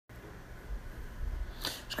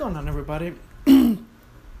going on, everybody? I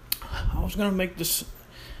was gonna make this.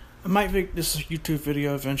 I might make this a YouTube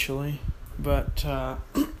video eventually, but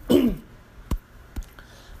the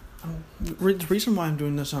reason why I'm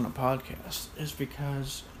doing this on a podcast is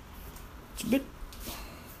because it's a bit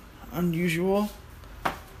unusual,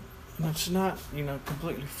 and it's not,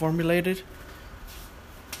 completely formulated.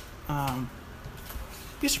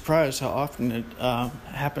 Be surprised how often it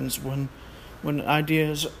happens when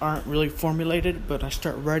ideas aren't really formulated, but I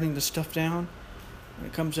start writing the stuff down, and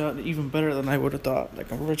it comes out even better than I would have thought,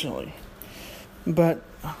 originally. But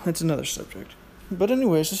that's another subject. But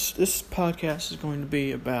anyways, this podcast is going to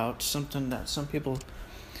be about something that some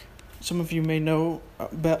of you may know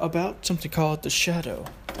about something called the shadow.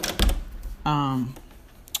 And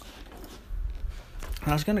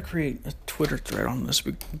I was going to create a Twitter thread on this,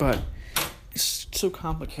 but it's so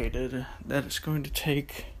complicated that it's going to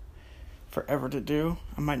take forever to do.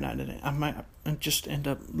 I might just end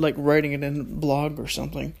up writing it in a blog or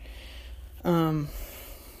something. Because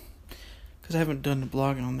I haven't done the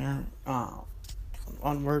blog on there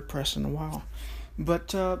on WordPress in a while.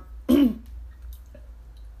 But so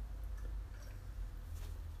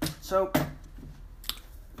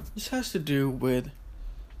this has to do with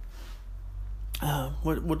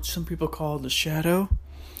what some people call the shadow.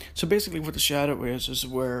 So basically what the shadow is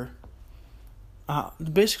where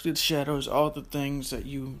basically the shadow is all the things that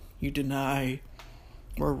you deny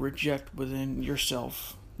or reject within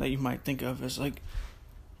yourself that you might think of as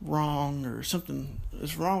wrong, or something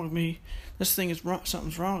is wrong with me. This thing is wrong.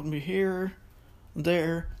 Something's wrong with me here,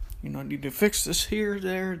 there. I need to fix this here,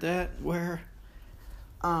 there, that, where.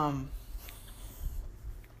 And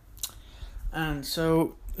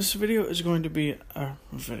so this video is going to be a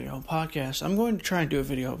podcast. I'm going to try and do a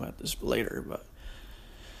video about this later, but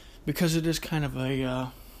because it is kind of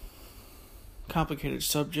a complicated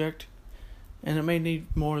subject, and it may need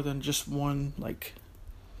more than just one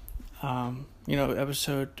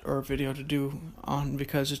episode or video to do on,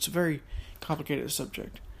 because it's a very complicated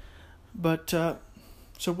subject. But so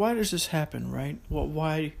why does this happen, right? Well,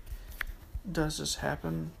 why does this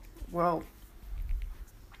happen? Well,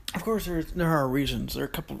 of course there are reasons. There are a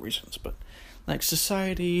couple of reasons, but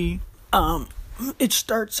society, it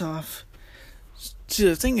starts off. See,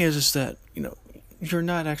 the thing is that you're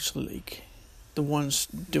not actually the ones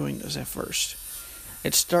doing this at first.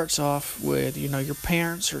 It starts off with your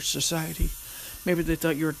parents or society. Maybe they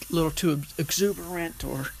thought you were a little too exuberant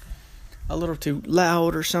or a little too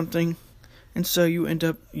loud or something, and so you end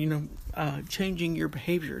up changing your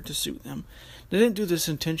behavior to suit them. They didn't do this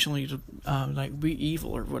intentionally to be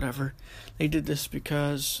evil or whatever. They did this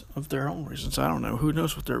because of their own reasons. I don't know. Who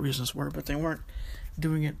knows what their reasons were, but they weren't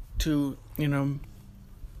doing it to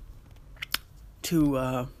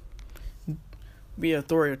be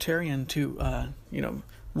authoritarian, to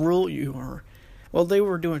rule you, or they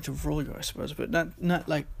were doing it to rule you, I suppose, but not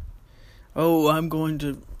like, oh, I'm going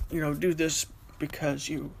to do this because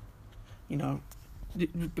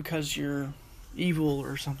because you're evil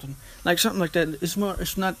or something like that. It's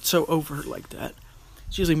not so overt like that.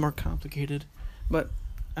 It's usually more complicated, but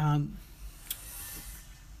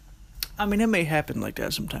it may happen like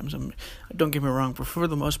that sometimes. Don't get me wrong, but for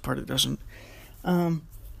the most part it doesn't. And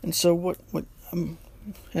so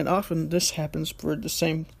and often this happens for the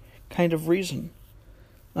same kind of reason.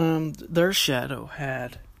 Their shadow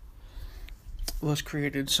was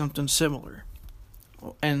created something similar,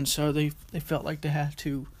 and so they felt like they had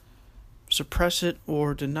to suppress it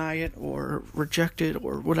or deny it or reject it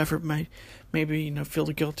or whatever it might, maybe feel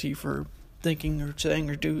guilty for thinking or saying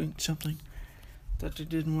or doing something that they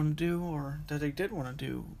didn't want to do, or that they did want to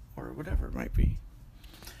do, or whatever it might be.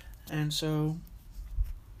 And so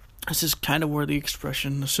this is kind of where the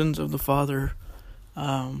expression, the sins of the father,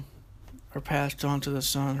 are passed on to the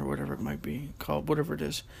son, or whatever it might be called, whatever it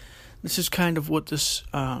is. This is kind of what this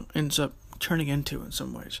ends up turning into in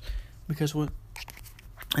some ways, because what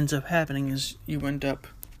ends up happening is you end up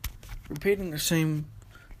repeating the same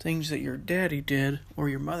things that your daddy did, or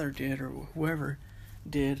your mother did, or whoever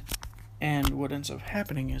did, and what ends up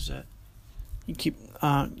happening is that you keep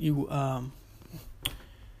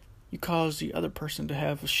you cause the other person to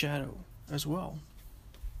have a shadow as well.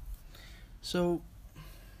 So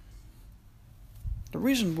the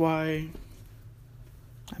reason why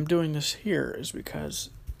I'm doing this here is because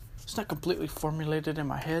it's not completely formulated in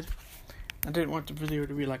my head. I didn't want the video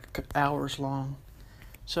to be hours long.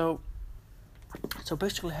 So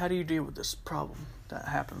basically, how do you deal with this problem that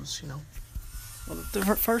happens, Well,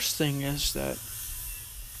 the first thing is that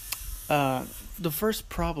the first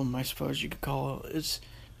problem, I suppose you could call it, is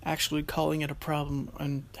actually calling it a problem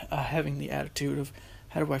and having the attitude of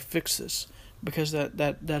how do I fix this? Because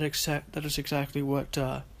that is exactly what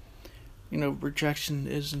rejection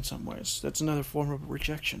is in some ways. That's another form of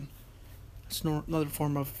rejection. It's another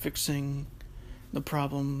form of fixing the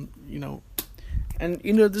problem. And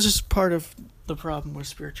this is part of the problem with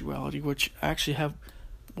spirituality, which I actually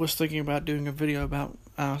was thinking about doing a video about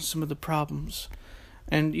some of the problems.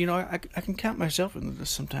 And I can count myself into this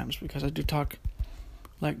sometimes, because I do talk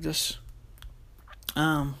like this.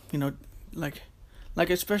 Like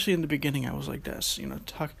especially in the beginning, I was like this.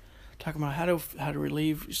 Talking about how to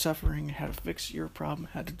relieve suffering, how to fix your problem,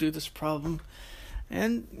 how to do this problem,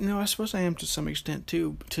 and I suppose I am to some extent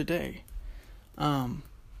too today. And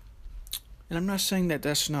I'm not saying that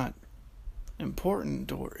that's not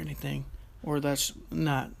important or anything, or that's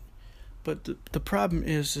not. But the problem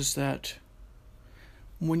is that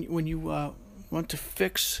when you want to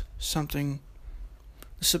fix something,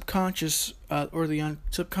 the subconscious or the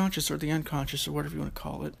subconscious or the unconscious or whatever you want to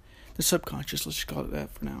call it, the subconscious, let's just call it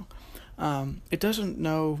that for now. It doesn't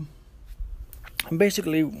know.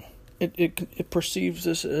 Basically, it perceives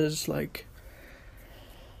this as like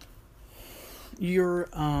you're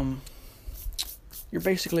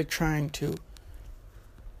basically trying to.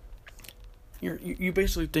 You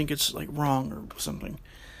basically think it's like wrong or something,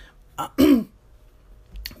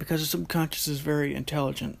 because the subconscious is very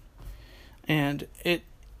intelligent, and it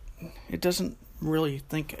doesn't really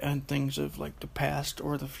think on things of like the past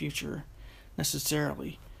or the future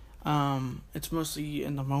necessarily. It's mostly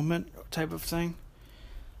in the moment type of thing.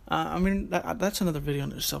 That's another video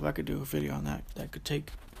in itself. I could do a video on that. That could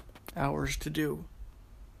take hours to do,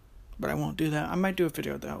 but I won't do that. I might do a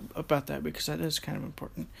video about that, because that is kind of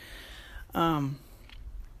important.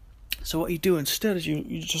 So what you do instead is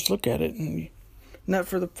you just look at it, and not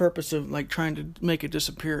for the purpose of like trying to make it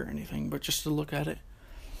disappear or anything, but just to look at it.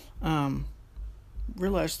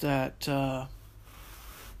 Realize that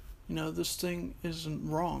this thing isn't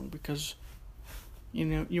wrong, because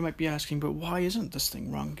you might be asking, but why isn't this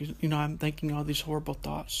thing wrong? I'm thinking all these horrible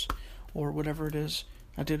thoughts, or whatever it is.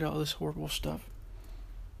 I did all this horrible stuff.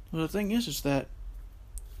 Well, the thing is that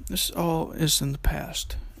this all is in the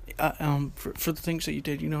past. For the things that you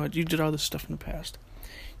did, you did all this stuff in the past.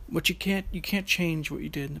 But you can't change what you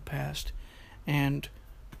did in the past, and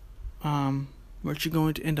what you're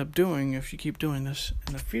going to end up doing if you keep doing this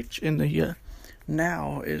in the future,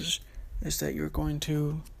 now is that you're going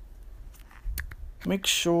to make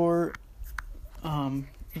sure you're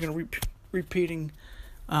going to repeating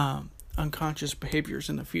unconscious behaviors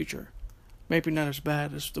in the future. Maybe not as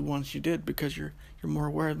bad as the ones you did, because you're more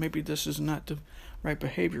aware. Maybe this is not the right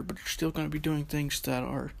behavior, but you're still going to be doing things that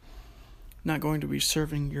are not going to be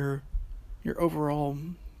serving your overall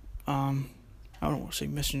I don't want to say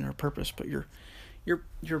mission or purpose, but your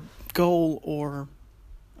goal or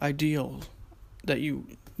ideal that you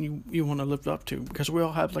want to live up to. Because we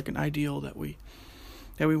all have like an ideal that we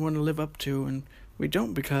want to live up to, and we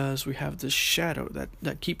don't, because we have this shadow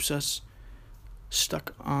that keeps us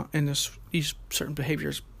stuck in these certain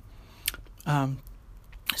behaviors.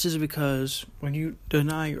 This is because when you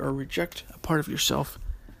deny or reject a part of yourself,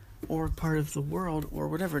 or part of the world, or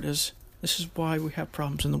whatever it is, this is why we have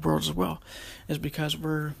problems in the world as well, is because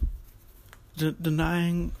we're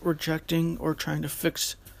denying, rejecting, or trying to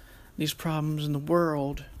fix these problems in the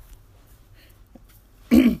world.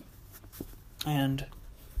 And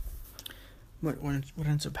what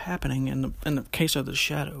ends up happening in the case of the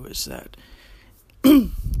shadow is that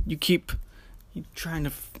you keep trying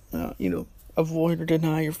to avoid or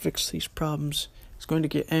deny or fix these problems. It's going to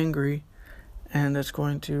get angry, and it's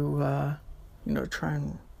going to try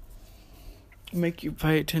and make you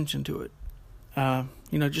pay attention to it.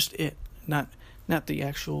 Just it, not the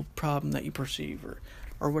actual problem that you perceive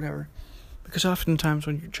or whatever. Because oftentimes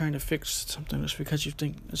when you're trying to fix something, it's because you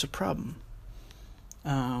think it's a problem.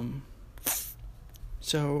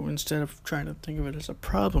 So instead of trying to think of it as a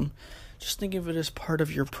problem, just think of it as part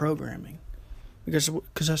of your programming. Because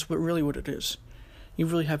that's really what it is. You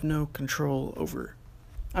really have no control over.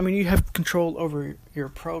 You have control over your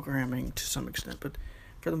programming to some extent, but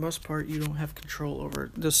for the most part, you don't have control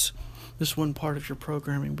over this one part of your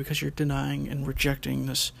programming, because you're denying and rejecting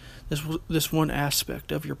this one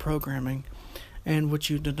aspect of your programming, and what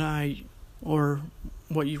you deny or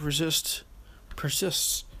what you resist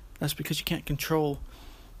persists. That's because you can't control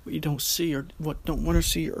what you don't see, or what don't want to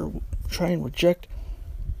see, or try and reject,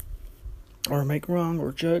 or make wrong,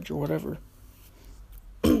 or judge, or whatever.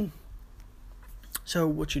 So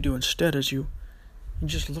what you do instead is you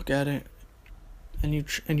just look at it, and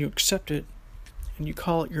you accept it, and you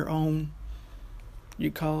call it your own. You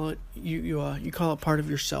call it you call it part of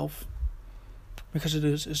yourself, because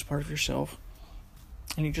it's part of yourself.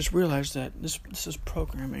 And you just realize that this is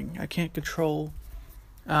programming. I couldn't control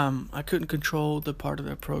the part of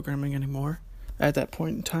that programming anymore at that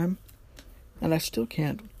point in time. And I still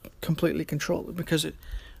can't completely control it because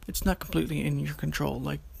it's not completely in your control,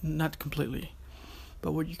 like, not completely.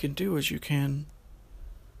 But what you can do is you can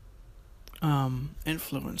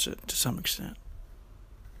influence it to some extent.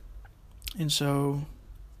 And so,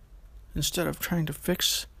 instead of trying to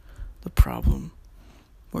fix the problem,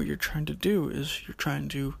 what you're trying to do is you're trying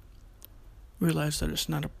to realize that it's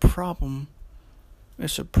not a problem,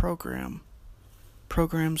 it's a program.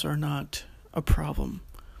 Programs are not a problem.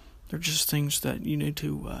 They're just things that you need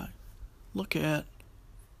to look at,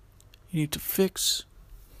 you need to fix.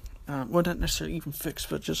 Well, not necessarily even fix,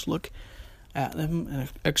 but just look at them and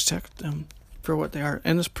accept them for what they are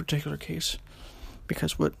in this particular case.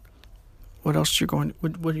 Because what else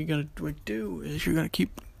what are you going to do is you're going to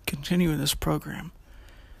keep continuing this program.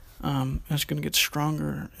 And it's going to get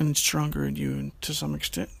stronger and stronger in you, and to some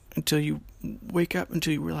extent, until you wake up,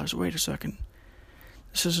 until you realize, wait a second,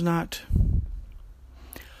 this is not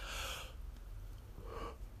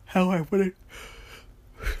how I wanted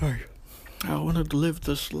to live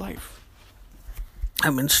this life.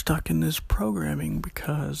 I've been stuck in this programming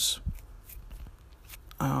because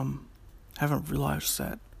I haven't realized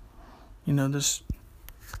that,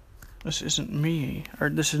 this isn't me, or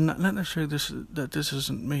this is not necessarily this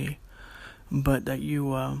isn't me, but that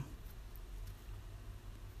you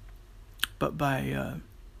but by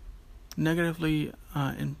negatively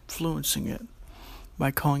influencing it,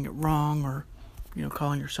 by calling it wrong, or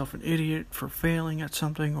calling yourself an idiot for failing at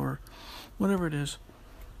something, or whatever it is.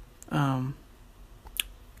 The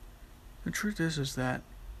truth is that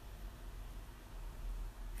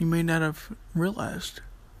you may not have realized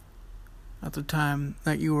at the time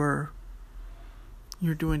that you're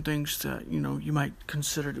doing things that you might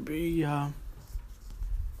consider to be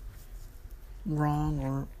wrong,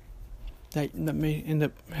 or that may end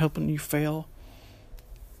up helping you fail,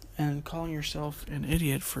 and calling yourself an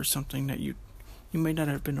idiot for something that you may not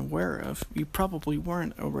have been aware of. You probably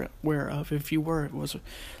weren't aware of. If you were, it was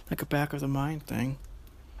like a back of the mind thing.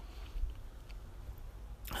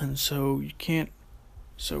 And so you can't.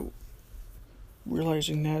 So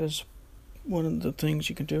realizing that is one of the things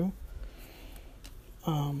you can do.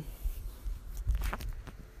 Now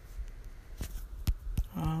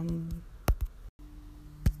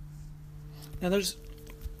there's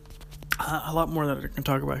a lot more that I can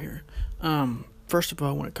talk about here. First of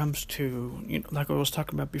all, when it comes to, like I was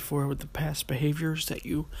talking about before with the past behaviors that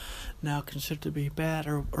you now consider to be bad,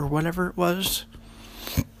 or whatever it was,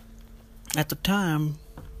 at the time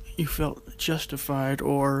you felt justified,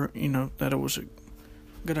 or that it was a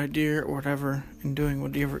good idea or whatever in doing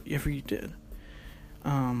whatever you did.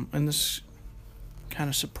 And this kind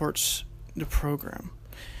of supports the program.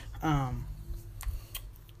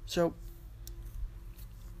 So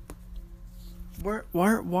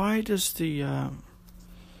why does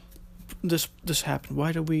this happen?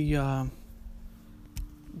 Why do we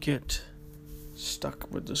get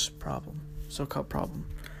stuck with this problem, so-called problem?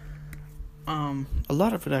 A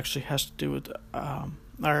lot of it actually has to do with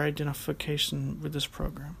our identification with this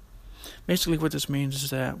program. Basically, what this means is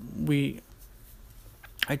that we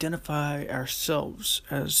identify ourselves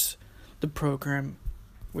as the program,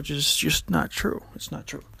 which is just not true. It's not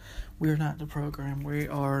true. We are not the program. We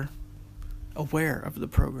are aware of the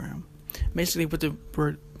program. Basically, what the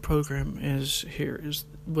word program is here is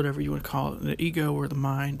whatever you would call it, the ego or the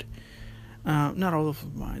mind. Not all of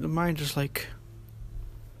the mind. The mind is like,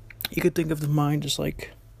 you could think of the mind as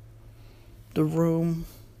like the room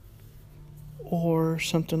or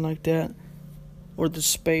something like that, or the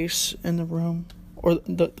space in the room, or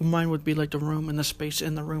the mind would be like the room and the space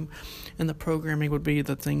in the room, and the programming would be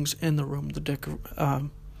the things in the room,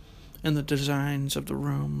 and the designs of the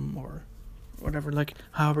room, or whatever, like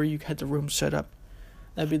however you had the room set up,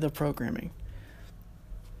 that'd be the programming.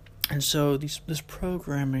 And so this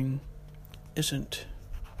programming isn't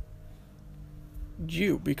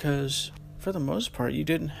you, because for the most part you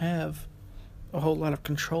didn't have a whole lot of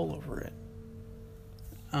control over it.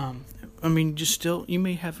 You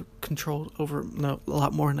may have control over a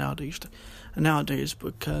lot more nowadays,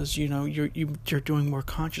 because you're doing more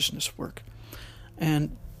consciousness work.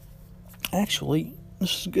 And actually,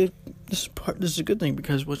 this is good. This is a good thing,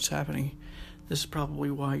 because what's happening, this is probably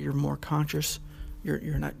why you're more conscious.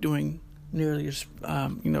 You're not doing nearly as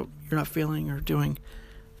you're not feeling or doing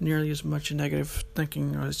nearly as much negative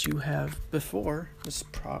thinking as you have before.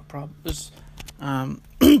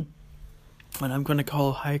 What I'm going to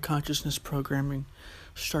call high consciousness programming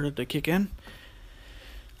started to kick in.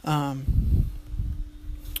 And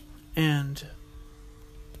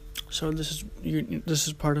So this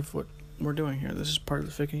is part of what we're doing here. This is part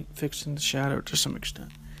of the fixing the shadow to some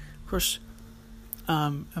extent. Of course,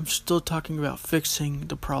 I'm still talking about fixing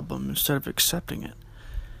the problem instead of accepting it.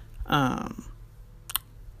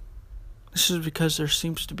 This is because there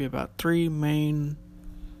seems to be about 3 main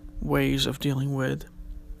ways of dealing with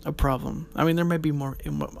a problem. I mean, there may be more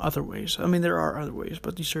in other ways. I mean, there are other ways,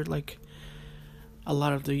 but these are like a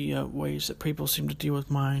lot of the ways that people seem to deal with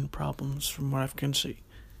mind problems from what I can see.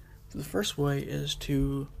 The first way is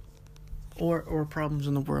to, or problems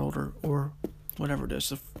in the world, or whatever it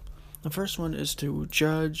is. The first one is to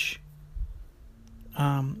judge,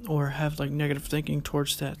 or have like negative thinking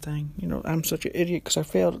towards that thing. You know, I'm such an idiot because I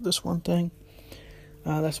failed at this one thing.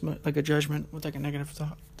 That's like a judgment with like a negative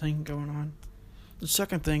thing going on. The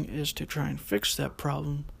second thing is to try and fix that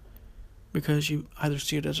problem because you either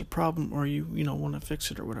see it as a problem or you want to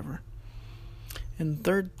fix it or whatever. And the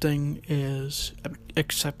third thing is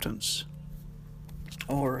acceptance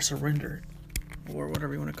or surrender or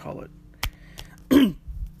whatever you want to call it. And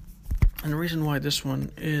the reason why this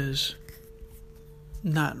one is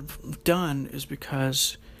not done is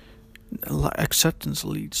because acceptance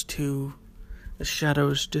leads to the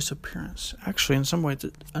shadow's disappearance. Actually, in some ways,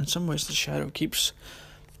 the shadow keeps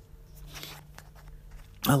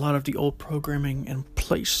a lot of the old programming in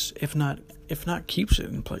place, if not keeps it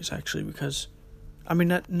in place. Actually, because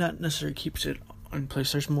not necessarily keeps it in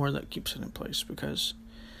place. There's more that keeps it in place because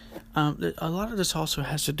a lot of this also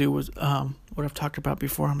has to do with what I've talked about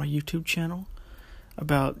before on my YouTube channel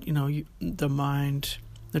about the mind,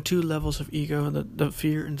 the 2 levels of ego, the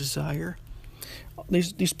fear and desire.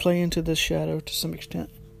 These play into the shadow to some extent.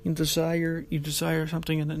 You desire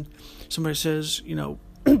something, and then somebody says,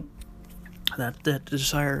 that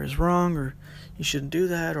desire is wrong, or you shouldn't do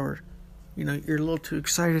that, or you're a little too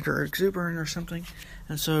excited or exuberant or something,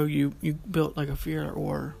 and so you built like a fear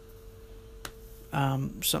or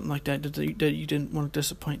something like that you didn't want to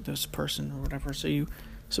disappoint this person or whatever, so you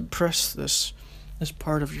suppress this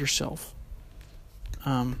part of yourself,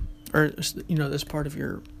 or this part of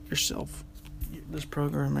yourself. This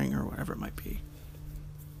programming or whatever it might be.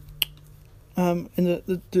 And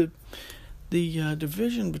the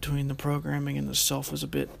division between the programming and the self is a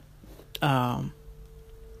bit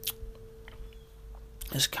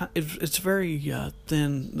it's very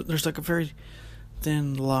thin. There's like a very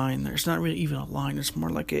thin line there. It's not really even a line. It's more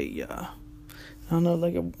like a I don't know,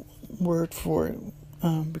 like a word for it,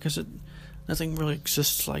 because nothing really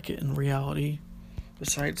exists like it in reality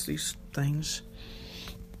besides these things.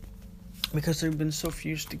 Because they've been so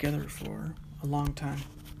fused together for a long time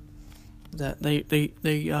that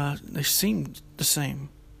they seem the same,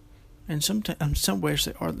 and in some ways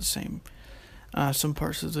they are the same. Some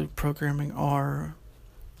parts of the programming are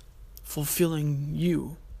fulfilling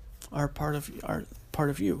you, are part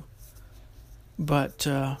of you, but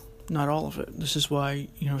not all of it. This is why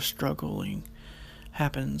struggling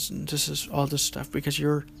happens, and this is all this stuff because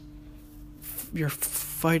you're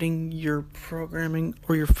fighting your programming,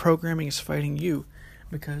 or your programming is fighting you,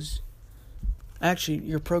 because actually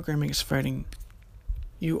your programming is fighting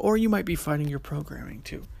you, or you might be fighting your programming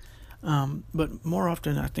too. But more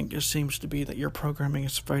often I think it seems to be that your programming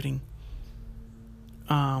is fighting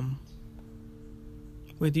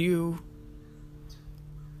with you,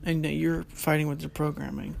 and that you're fighting with the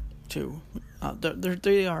programming too.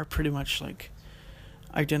 They are pretty much like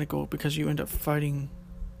identical, because you end up fighting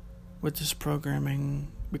with this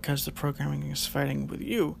programming because the programming is fighting with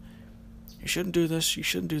you. You shouldn't do this, you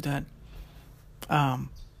shouldn't do that.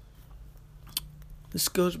 This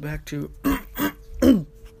goes back to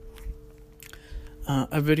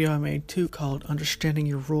a video I made too called Understanding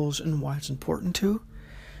Your Rules and Why It's Important To,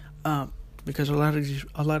 because a lot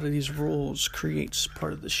of these rules creates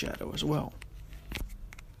part of the shadow as well.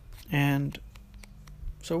 And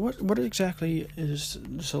so what exactly is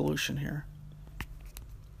the solution here?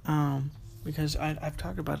 Because I've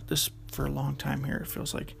talked about this for a long time here, it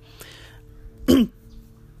feels like. And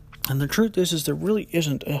the truth is there really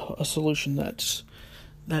isn't a solution that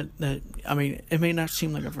I mean, it may not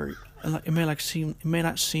seem like it may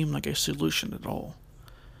not seem like a solution at all.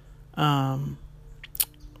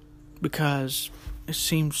 Because it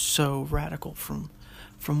seems so radical from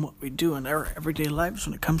what we do in our everyday lives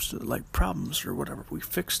when it comes to like problems or whatever. We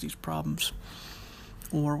fix these problems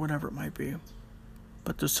or whatever it might be.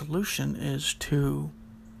 But the solution is to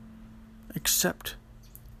accept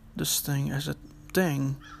this thing as a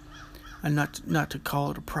thing and not to call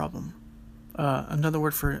it a problem. Another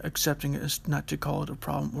word for accepting it is not to call it a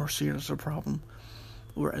problem or see it as a problem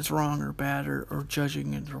or as wrong or bad or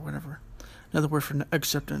judging it or whatever. Another word for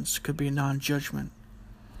acceptance could be non-judgment.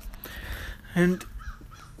 And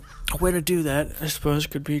a way to do that, I suppose,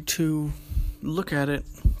 could be to look at it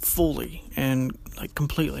fully and like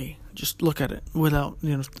completely. Just look at it without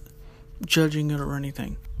judging it or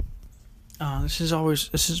anything.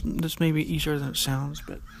 This may be easier than it sounds,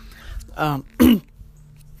 but I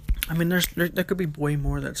mean, there could be way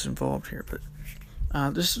more that's involved here, but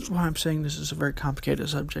this is why I'm saying this is a very complicated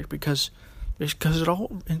subject, because it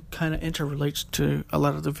all kind of interrelates to a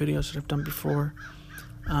lot of the videos that I've done before.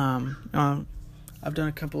 I've done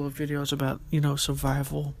a couple of videos about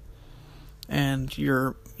survival, and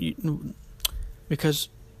because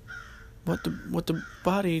what the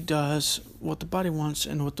body does, what the body wants,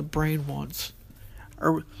 and what the brain wants,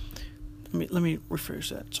 or let me rephrase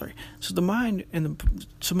that. Sorry. So the mind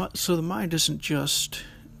so the mind isn't just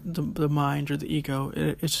the mind or the ego.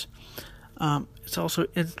 It's also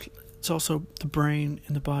the brain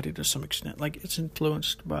and the body to some extent. Like, it's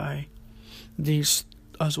influenced by these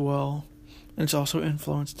as well, and it's also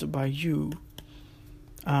influenced by you.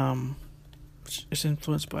 It's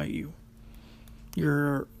influenced by you.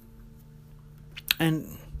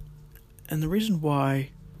 And the reason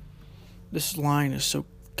why this line is so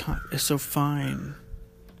fine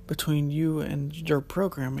between you and your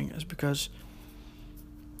programming is because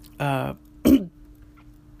from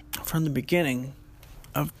the beginning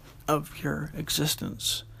of your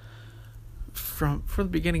existence, from the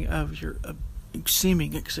beginning of your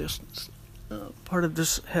seeming existence, part of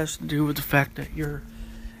this has to do with the fact that your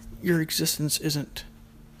existence isn't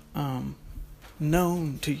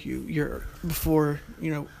known to you. You're before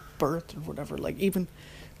birth or whatever. Like, even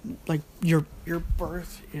like your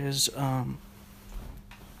birth is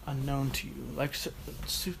unknown to you. Like, so,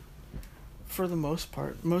 for the most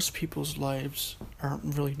part, most people's lives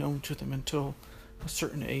aren't really known to them until a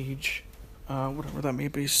certain age, whatever that may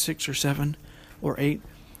be, 6 or 7 or 8.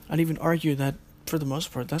 I'd even argue that for the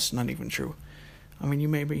most part that's not even true. I mean, you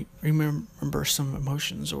maybe remember some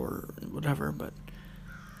emotions or whatever, but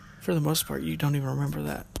for the most part you don't even remember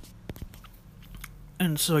that.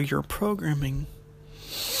 And so your programming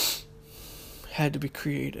had to be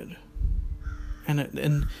created,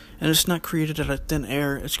 and it's not created out of thin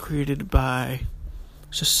air. It's created by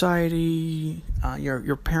society,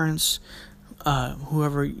 your parents,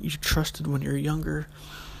 whoever you trusted when you're younger,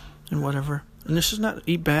 and whatever. And this is not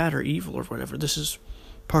bad or evil or whatever. This is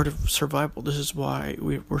part of survival. This is why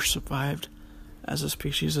we're survived as a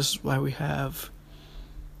species. This is why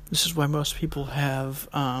most people have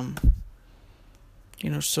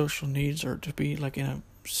social needs, or to be like in a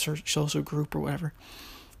social group or whatever.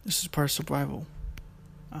 This is part of survival.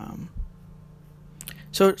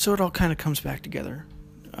 So it all kind of comes back together.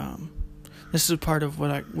 This is a part of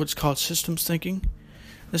what's called systems thinking.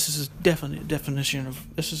 This is a definite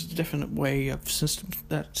way of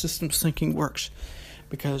systems thinking works,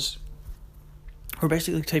 because we're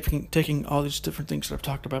basically taking all these different things that I've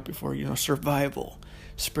talked about before. Survival,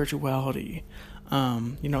 spirituality,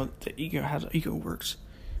 the ego, how the ego works,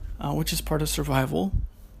 which is part of survival,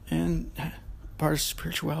 and part of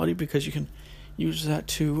spirituality, because you can use that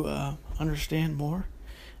to understand more,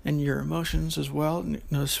 and your emotions as well, and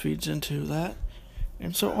this feeds into that.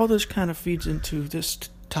 And so all this kind of feeds into this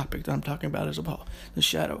topic that I'm talking about, is about the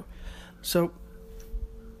shadow. So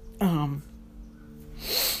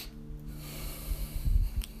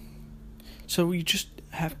so you just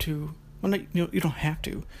have to, you don't have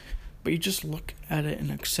to, but you just look at it and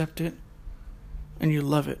accept it, and you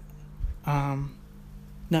love it.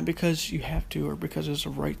 Not because you have to, or because it's the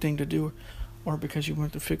right thing to do, or because you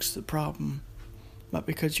want to fix the problem, but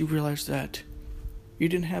because you realize that you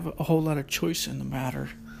didn't have a whole lot of choice in the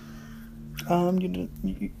matter.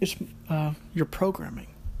 It's your programming.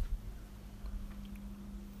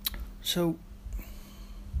 So,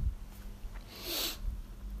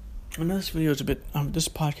 I know this video is this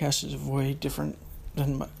podcast is way different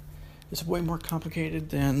it's way more complicated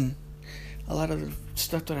than a lot of the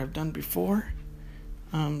stuff that I've done before.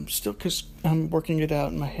 Still, because I'm working it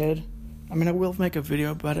out in my head. I mean, I will make a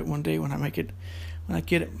video about it one day when I get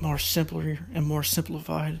it more simpler and more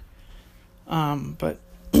simplified. But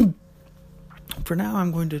for now,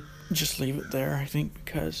 I'm going to just leave it there, I think,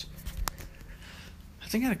 because I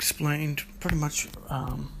think I explained pretty much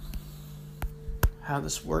how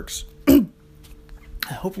this works.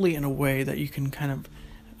 Hopefully in a way that you can kind of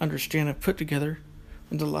understand and put together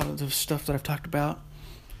with a lot of the stuff that I've talked about.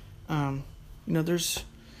 I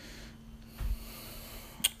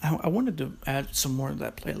wanted to add some more of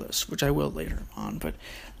that playlist, which I will later on, but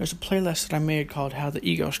there's a playlist that I made called How the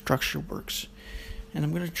Ego Structure Works, and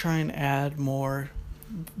I'm going to try and add more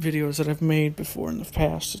videos that I've made before in the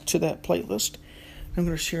past to that playlist. I'm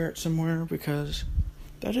going to share it somewhere, because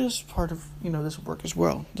that is part of, this work as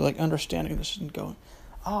well. Like understanding this and going,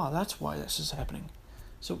 that's why this is happening.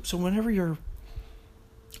 So whenever you're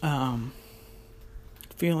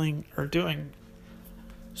feeling or doing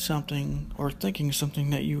something or thinking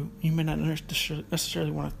something that you may not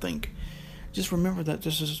necessarily want to think, just remember that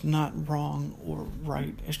this is not wrong or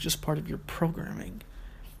right. It's just part of your programming.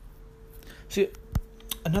 See,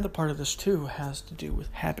 another part of this too has to do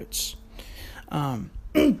with habits.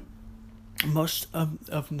 Most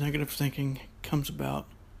of negative thinking comes about,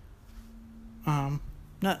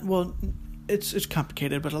 it's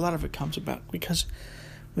complicated, but a lot of it comes about because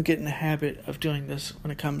we get in the habit of doing this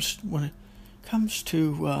when it comes to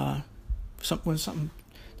when something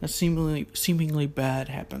that seemingly bad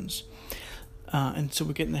happens, and so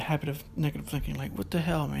we get in the habit of negative thinking, like, what the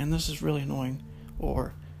hell, man, this is really annoying,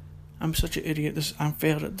 or I'm such an idiot, I'm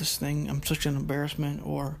failed at this thing, I'm such an embarrassment,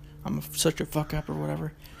 or I'm such a fuck up, or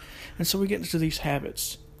whatever. And so we get into these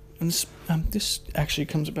habits, and this actually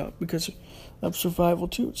comes about because of survival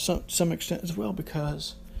too, to some extent as well,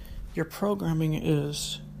 because your programming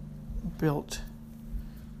is built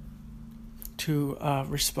to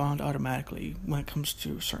respond automatically when it comes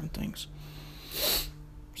to certain things.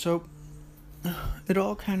 So it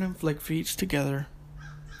all kind of like feeds together.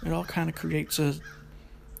 It all kind of creates a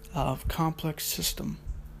complex system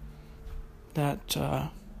that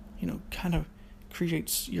kind of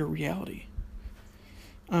creates your reality.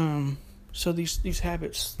 So these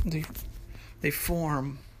habits, they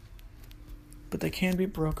form, but they can be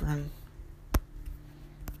broken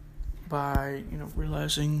by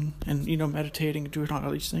realizing and meditating and doing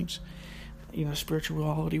all these things,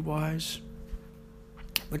 spirituality wise.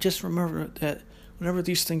 But just remember that whenever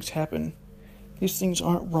these things happen, these things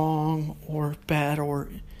aren't wrong or bad or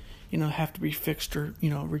have to be fixed or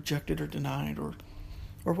rejected or denied or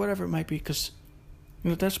whatever it might be, because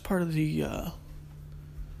that's part of the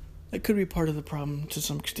that could be part of the problem to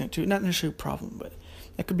some extent too. Not necessarily a problem, but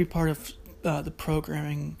that could be part of the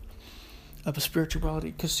programming of a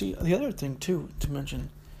spirituality. Because see, the other thing too to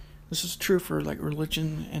mention, this is true for like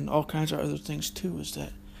religion and all kinds of other things too, is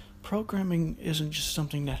that programming isn't just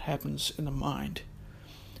something that happens in the mind.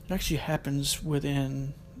 It actually happens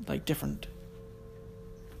within like different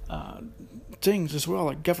things as well,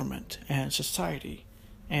 like government and society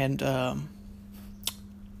and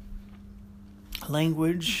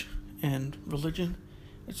language and religion.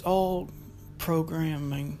 It's all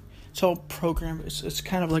programming. It's all programmed. It's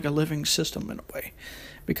kind of like a living system in a way,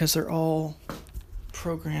 because they're all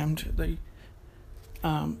programmed.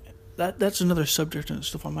 That's another subject and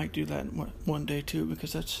stuff. I might do that one day too,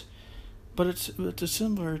 because it's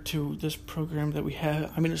similar to this program that we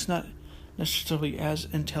have. I mean, it's not necessarily as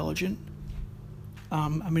intelligent.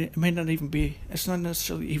 It may not even be. It's not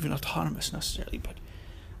necessarily even autonomous necessarily,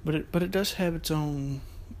 but it does have its own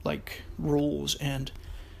like rules and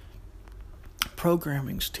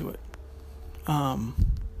programmings to it.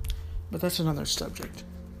 But that's another subject.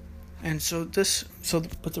 And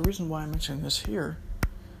but the reason why I'm mentioning this here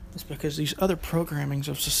is because these other programmings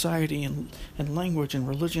of society and language and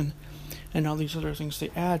religion and all these other things, they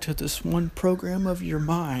add to this one program of your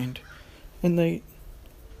mind, and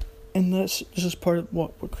this is part of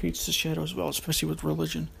what creates the shadow as well, especially with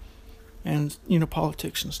religion and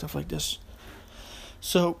politics and stuff like this.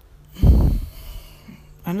 So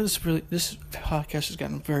I know this podcast has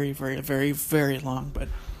gotten very, very, very, very long, but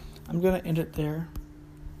I'm gonna end it there.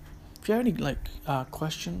 If you have any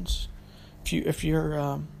questions, if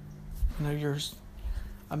you're you're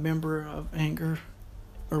a member of Anchor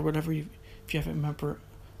or whatever, if you have a member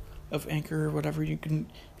of Anchor or whatever, you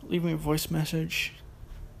can leave me a voice message,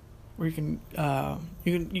 or you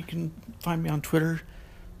can find me on Twitter.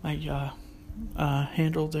 My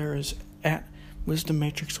handle there is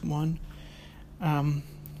 @WisdomMatrix1.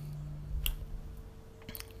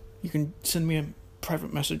 You can send me a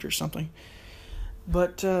private message or something.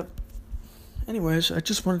 But anyways, I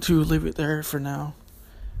just wanted to leave it there for now.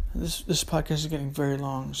 This podcast is getting very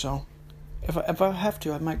long, so if I have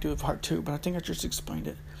to, I might do a part 2. But I think I just explained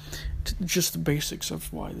it, just the basics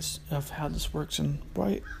of how this works and why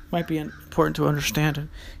it might be important to understand and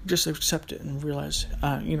just accept it and realize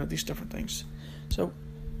these different things. So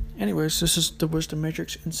anyways, this is the Wisdom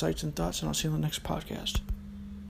Matrix Insights and Thoughts, and I'll see you in the next podcast.